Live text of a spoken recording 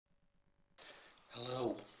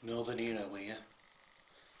Hello, Northern Era here.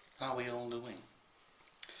 How are we all doing?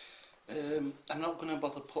 I'm not going to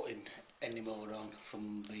bother putting any more on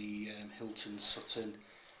from the Hilton Sutton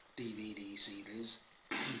DVD series.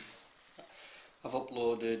 I've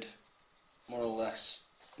uploaded more or less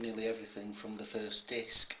nearly everything from the first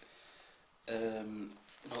disc.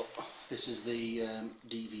 But this is the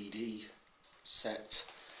DVD set.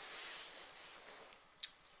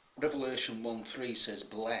 Revelation 1:3 says,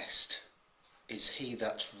 "Blessed is he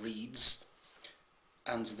that reads,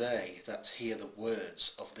 and they that hear the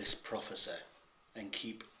words of this prophecy, and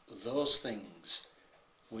keep those things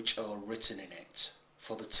which are written in it,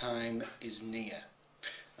 for the time is near."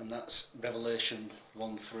 And that's Revelation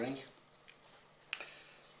 1:3.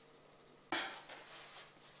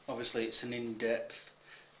 Obviously it's an in-depth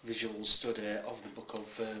visual study of the book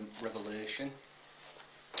of Revelation.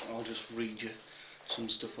 I'll just read you some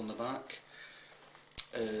stuff on the back.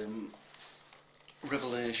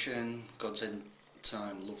 Revelation, God's End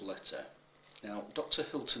Time Love Letter. Now, Dr.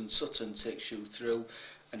 Hilton Sutton takes you through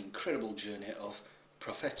an incredible journey of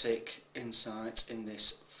prophetic insight in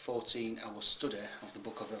this 14-hour study of the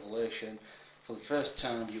book of Revelation. For the first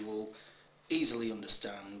time you will easily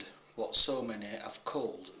understand what so many have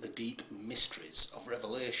called the deep mysteries of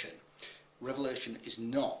Revelation. Revelation is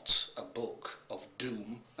not a book of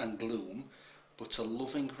doom and gloom, but a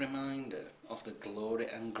loving reminder of the glory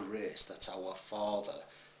and grace that our Father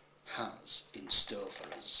has in store for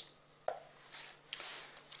us.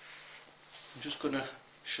 I'm just going to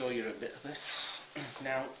show you a bit of this.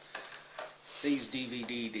 Now, these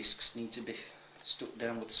DVD discs need to be stuck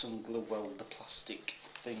down with some glue, well, the plastic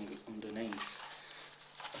thing underneath,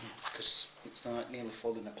 because it's like nearly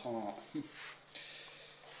falling apart.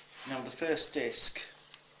 Now, the first disc,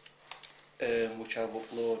 which I've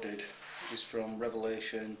uploaded, is from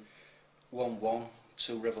Revelation 1:1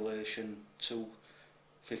 to Revelation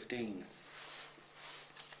 2:15.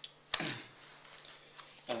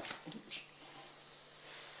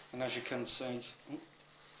 And as you can see,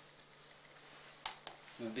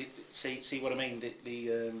 see what I mean?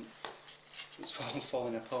 It's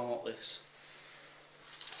falling apart. This.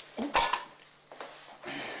 I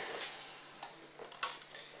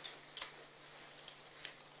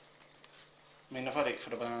mean, I've had it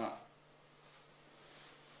for about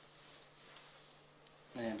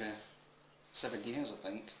maybe 7 years, I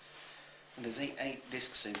think, and there's eight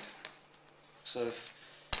discs in. So if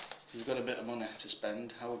you've got a bit of money to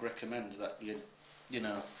spend, I would recommend that you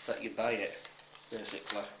buy it,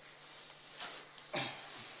 basically.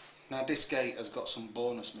 Now, disc 8 has got some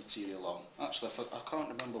bonus material on. Actually, I can't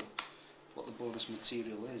remember what the bonus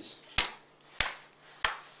material is,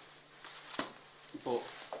 but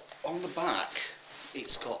on the back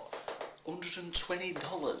it's got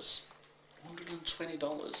 $120.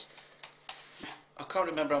 $120. I can't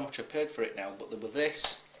remember how much I paid for it now, but there were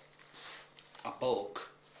this, a book,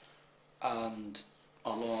 and a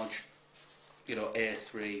large,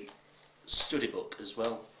 A3 study book as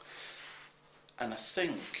well. And I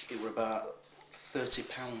think it were about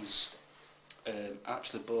 £30. I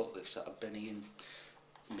actually bought this at a Benny Inn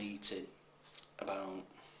meeting about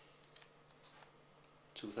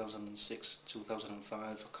 2006,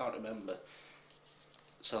 2005, I can't remember.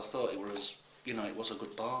 So I thought it was, it was a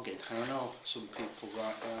good bargain. And I know some people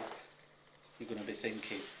right now, you're going to be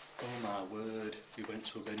thinking, oh my word, you went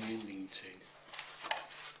to a Benny Inn meeting.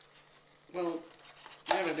 Well,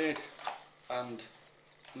 yeah, I did. And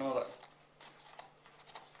I know that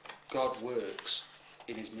God works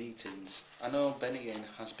in his meetings. I know Benny Inn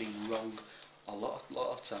has been wrong a lot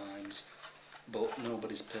of times, but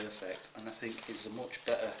nobody's perfect, and I think he's a much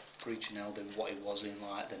better preacher now than what he was in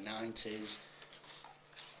like the 90s.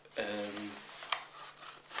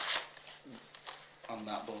 On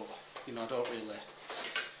that, but I don't really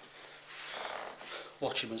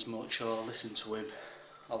watch him as much or listen to him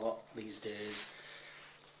a lot these days.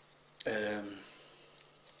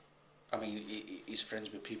 I mean, he's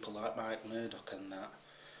friends with people like Mike Murdoch and that,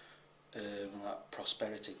 like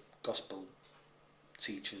prosperity gospel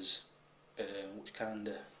teachers, which kind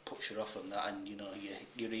of puts you off on that, and you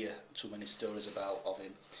hear too many stories of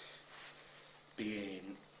him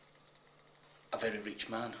being a very rich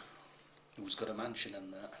man who's got a mansion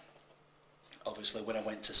and that. Obviously, when I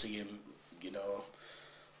went to see him,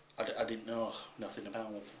 I didn't know nothing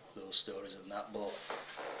about those stories and that, but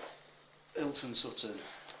Hilton Sutton,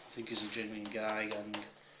 I think he's a genuine guy, and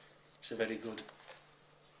it's a very good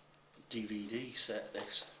DVD set,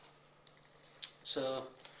 this. So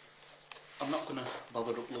I'm not going to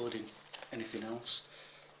bother uploading anything else,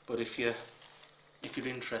 but if you're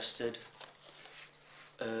interested,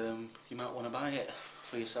 you might want to buy it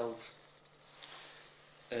for yourself.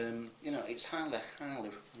 You know, it's highly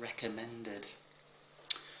recommended.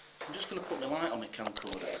 I'm just going to put the light on my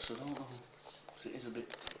camcorder because I don't know, because it is a bit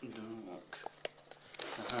dark.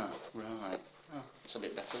 Aha, right. Oh, it's a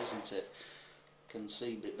bit better, isn't it? Can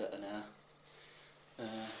see a bit better now.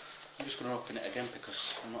 I'm just going to open it again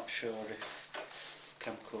because I'm not sure if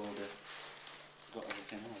camcorder got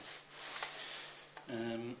anything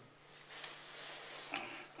on.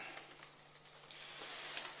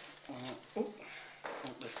 Oh,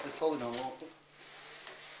 they're falling all over.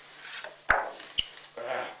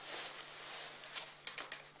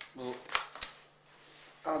 Well,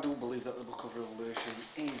 I do believe that the Book of Revelation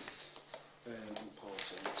is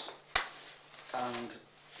important, and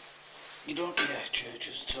you don't hear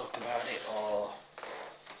churches talk about it or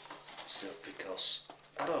stuff because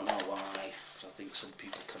I don't know why, because I think some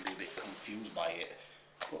people can be a bit confused by it,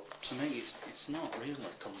 but to me it's not really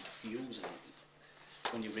confusing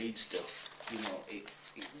when you read stuff. You know, it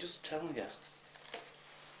just tells you.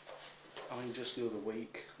 I mean, just the other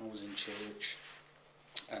week I was in church,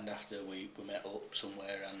 and after a week we met up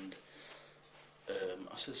somewhere, and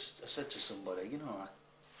I said to somebody, you know,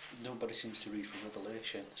 nobody seems to read from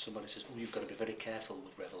Revelation. Somebody says, oh, you've got to be very careful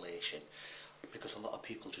with Revelation because a lot of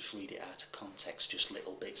people just read it out of context, just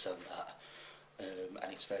little bits and that,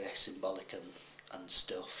 and it's very symbolic and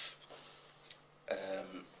stuff.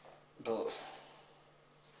 But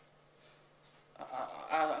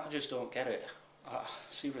I just don't get it. I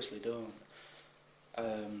seriously don't.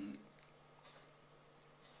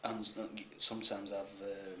 And sometimes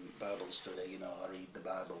I've Bible study, you know, I read the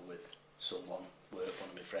Bible with someone, one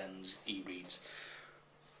of my friends. He reads,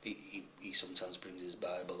 he sometimes brings his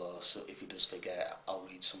Bible, or so if he does forget, I'll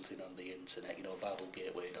read something on the internet, you know,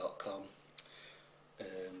 BibleGateway.com.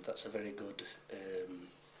 That's a very good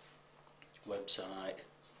website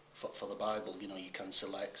for the Bible. You know, you can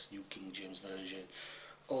select New King James Version.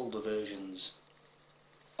 All the versions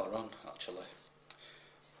are on, actually.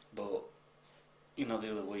 But, you know,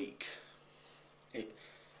 the other week,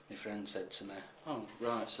 my friend said to me, oh,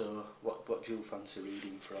 right, so what do you fancy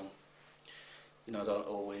reading from? You know, I don't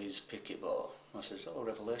always pick it, but I says, oh,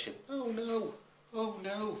 Revelation. Oh, no. Oh,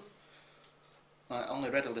 no. I only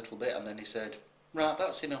read a little bit, and then he said, right,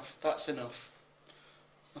 that's enough, that's enough.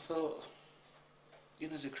 I thought, you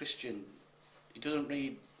know, as a Christian, he doesn't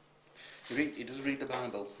read, he does read the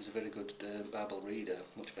Bible. He's a very good Bible reader,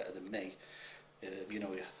 much better than me. You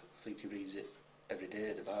know, I think he reads it every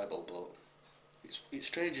day, the Bible, but it's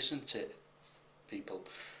strange, isn't it, people,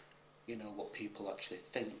 you know, what people actually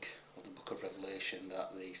think of the Book of Revelation,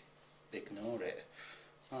 that they ignore it.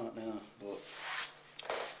 I don't know, but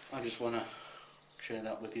I just want to share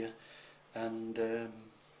that with you, and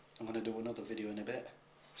I'm going to do another video in a bit,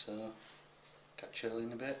 so catch you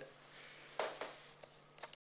in a bit.